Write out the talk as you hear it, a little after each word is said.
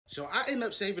So I end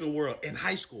up saving the world in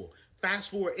high school.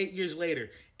 Fast forward 8 years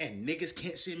later, and niggas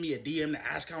can't send me a DM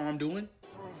to ask how I'm doing?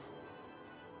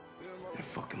 You're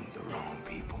fucking with the wrong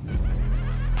people.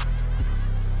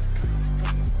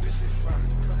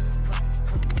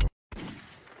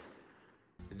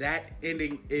 That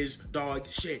ending is dog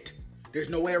shit. There's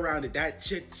no way around it. That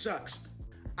shit sucks.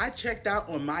 I checked out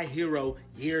on My Hero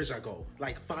years ago,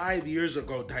 like 5 years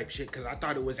ago type shit, because I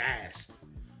thought it was ass.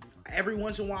 Every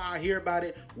once in a while I hear about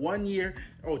it. 1 year,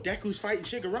 oh, Deku's fighting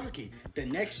Shigaraki. The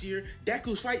next year,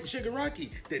 Deku's fighting Shigaraki.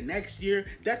 The next year,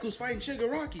 Deku's fighting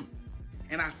Shigaraki.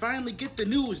 And I finally get the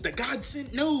news, the God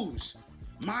sent news.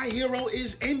 My Hero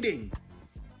is ending.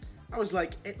 I was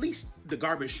like, at least the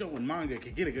garbage show and manga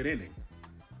could get a good ending.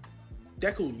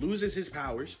 Deku loses his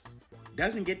powers,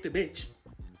 doesn't get the bitch,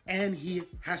 and he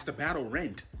has to battle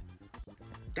Rent.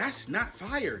 That's not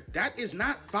fire. That is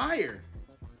not fire.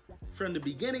 From the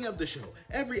beginning of the show,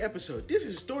 every episode, this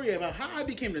is a story about how I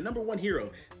became the #1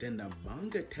 hero. Then the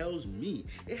manga tells me,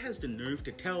 it has the nerve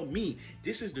to tell me,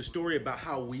 this is the story about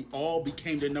how we all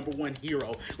became the #1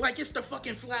 hero. Like it's the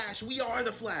fucking Flash. We are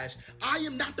the Flash. I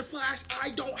am not the Flash.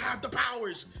 I don't have the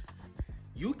powers.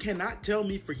 You cannot tell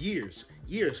me for years,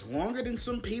 longer than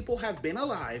some people have been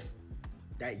alive,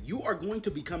 that you are going to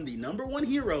become the #1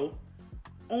 hero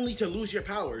only to lose your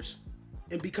powers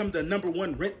and become the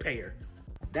 #1 rent payer.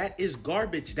 That is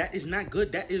garbage. That is not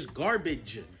good. That is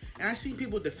garbage. And I see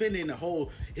people defending the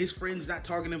whole, his friends not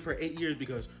talking to him for 8 years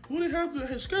because, well, they have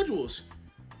his schedules.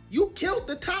 You killed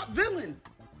the top villain.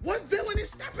 What villain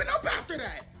is stepping up after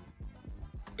that?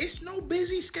 It's no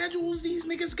busy schedules these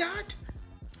niggas got.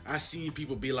 I seen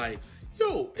people be like,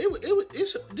 yo,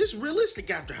 it's this realistic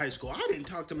after high school. I didn't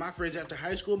talk to my friends after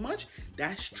high school much.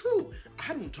 That's true.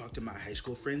 I don't talk to my high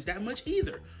school friends that much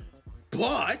either.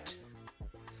 But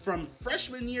from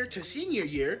freshman year to senior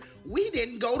year, we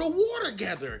didn't go to war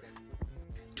together.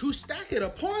 To stack it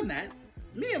upon that,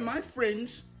 me and my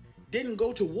friends didn't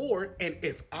go to war, and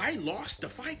if I lost the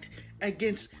fight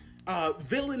against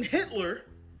villain Hitler,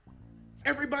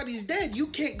 everybody's dead. You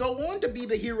can't go on to be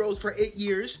the heroes for 8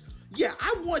 years. Yeah,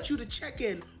 I want you to check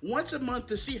in once a month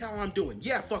to see how I'm doing.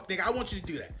 Yeah, fuck nigga, I want you to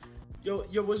do that.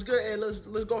 Yo, what's good? Hey,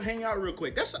 let's go hang out real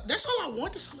quick. That's all I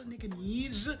want. That's all a nigga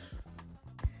needs.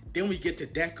 Then we get to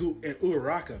Deku and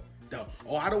Uraraka.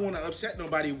 I don't want to upset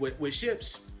nobody with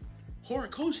ships.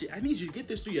 Horikoshi, I need you to get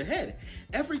this through your head.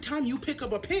 Every time you pick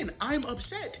up a pen, I'm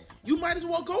upset. You might as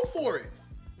well go for it.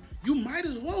 You might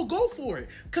as well go for it.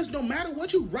 Because no matter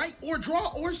what you write or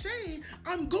draw or say,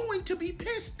 I'm going to be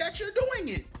pissed that you're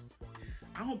doing it.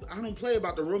 I don't play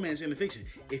about the romance in the fiction.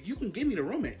 If you can give me the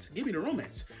romance, give me the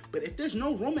romance. But if there's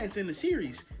no romance in the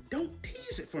series, don't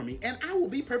tease it for me, and I will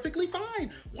be perfectly fine.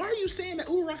 Why are you saying that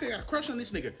Uraraka got a crush on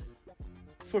this nigga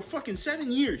for fucking 7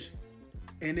 years,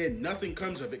 and then nothing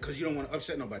comes of it because you don't want to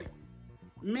upset nobody?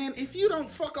 Man, if you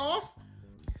don't fuck off.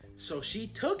 So she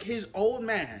took his old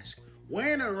mask,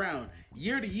 wearing it around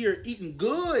year to year, eating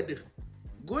good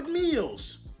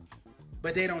meals,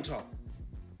 but they don't talk.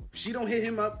 She don't hit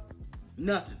him up.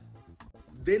 Nothing.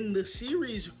 Then the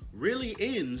series really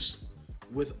ends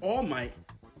with All Might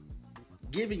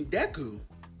giving Deku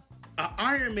an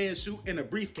Iron Man suit and a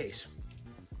briefcase.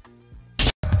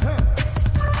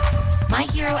 My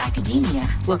Hero Academia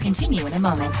will continue in a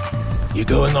moment. You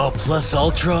going all plus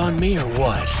ultra on me or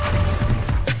what?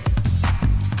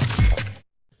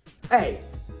 Hey,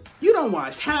 you done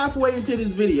watched halfway into this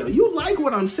video. You like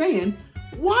what I'm saying.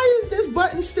 Why is this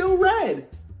button still red?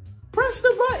 Press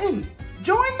the button.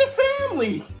 Join the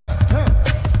family.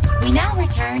 We now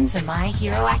return to My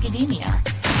Hero Academia.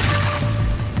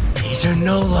 These are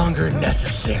no longer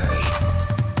necessary.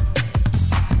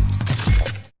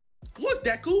 Look,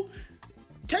 Deku,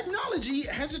 technology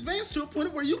has advanced to a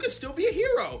point where you can still be a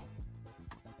hero.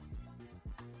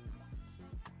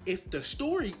 If the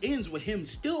story ends with him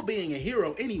still being a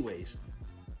hero anyways,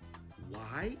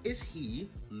 why is he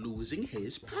losing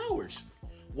his powers?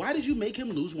 Why did you make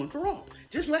him lose one for all?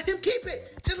 Just let him keep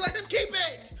it. Just let him keep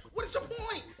it. What is the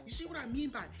point? You see what I mean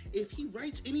by, if he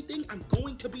writes anything, I'm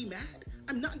going to be mad.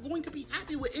 I'm not going to be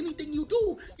happy with anything you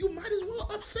do. You might as well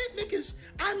upset niggas.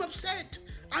 I'm upset.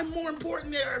 I'm more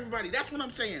important than everybody. That's what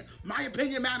I'm saying. My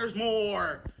opinion matters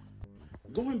more.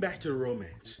 Going back to the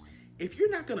romance. If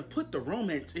you're not going to put the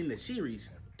romance in the series,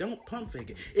 don't pump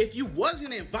fake it. If you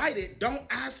wasn't invited, don't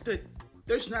ask to.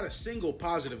 There's not a single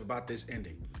positive about this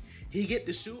ending. He get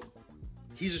the suit.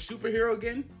 He's a superhero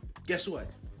again. Guess what?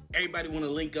 Everybody want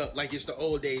to link up like it's the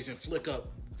old days and flick up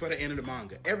for the end of the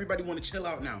manga. Everybody want to chill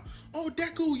out now. Oh,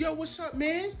 Deku, yo, what's up,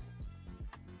 man?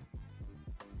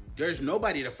 There's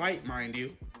nobody to fight, mind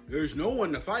you. There's no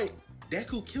one to fight.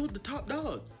 Deku killed the top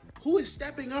dog. Who is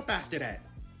stepping up after that?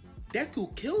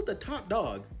 Deku killed the top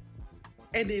dog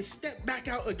and then stepped back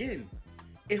out again.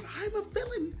 If I'm a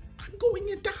villain, I'm going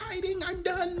into hiding. I'm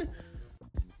done.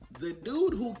 The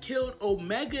dude who killed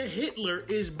Omega Hitler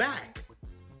is back.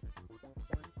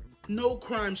 No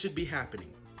crime should be happening.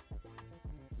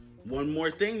 One more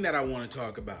thing that I want to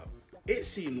talk about. It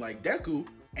seemed like Deku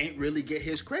ain't really get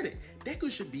his credit.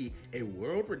 Deku should be a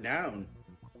world-renowned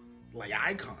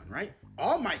icon, right?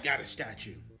 All Might got a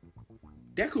statue.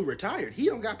 Deku retired. He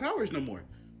don't got powers no more.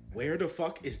 Where the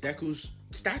fuck is Deku's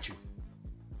statue?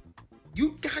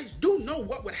 You guys do know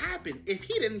what would happen if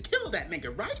he didn't kill that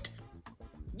nigga, right?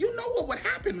 You know what would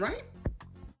happen, right?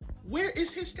 Where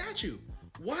is his statue?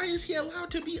 Why is he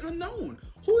allowed to be unknown?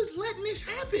 Who is letting this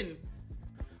happen?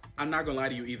 I'm not gonna lie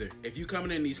to you either. If you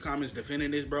coming in these comments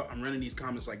defending this, bro, I'm running these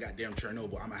comments like goddamn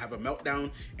Chernobyl. I'm gonna have a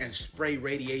meltdown and spray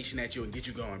radiation at you and get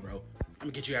you going, bro. I'm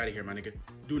gonna get you out of here, my nigga.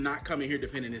 Do not come in here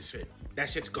defending this shit. That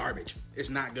shit's garbage. It's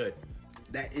not good.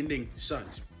 That ending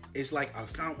sucks. It's like a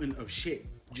fountain of shit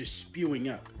just spewing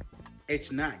up.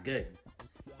 It's not good.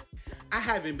 I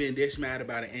haven't been this mad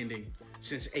about an ending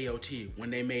since AOT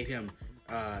when they made him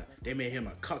a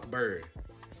cuck bird.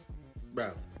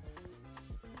 Bro,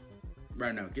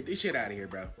 no, get this shit out of here,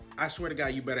 bro. I swear to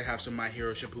God, you better have some My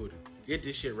Hero Shippuden. Get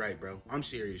this shit right, bro. I'm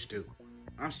serious, too.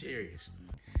 I'm serious.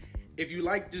 If you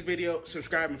like this video,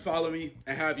 subscribe and follow me,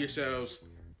 and have yourselves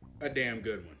a damn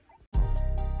good one.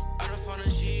 I don't find a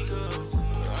Chico.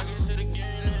 I can sit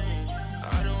again.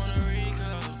 I don't want to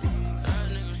Rico.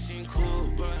 That nigga seem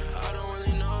cool, but I don't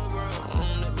really know, bro.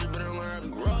 That bitch better learn to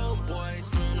grow, boy.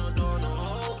 Spin no door, no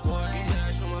hole, boy. Yeah,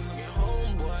 show my fucking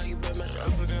homeboy. You better mess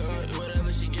up, fucking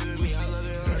whatever she giving me. I love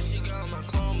it. She got my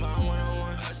clone, but I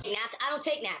one-on-one. Naps? I don't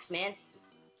take naps, man.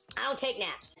 I don't take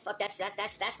naps. Fuck, that's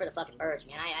for the fucking birds,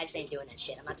 man. I just ain't doing that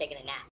shit. I'm not taking a nap.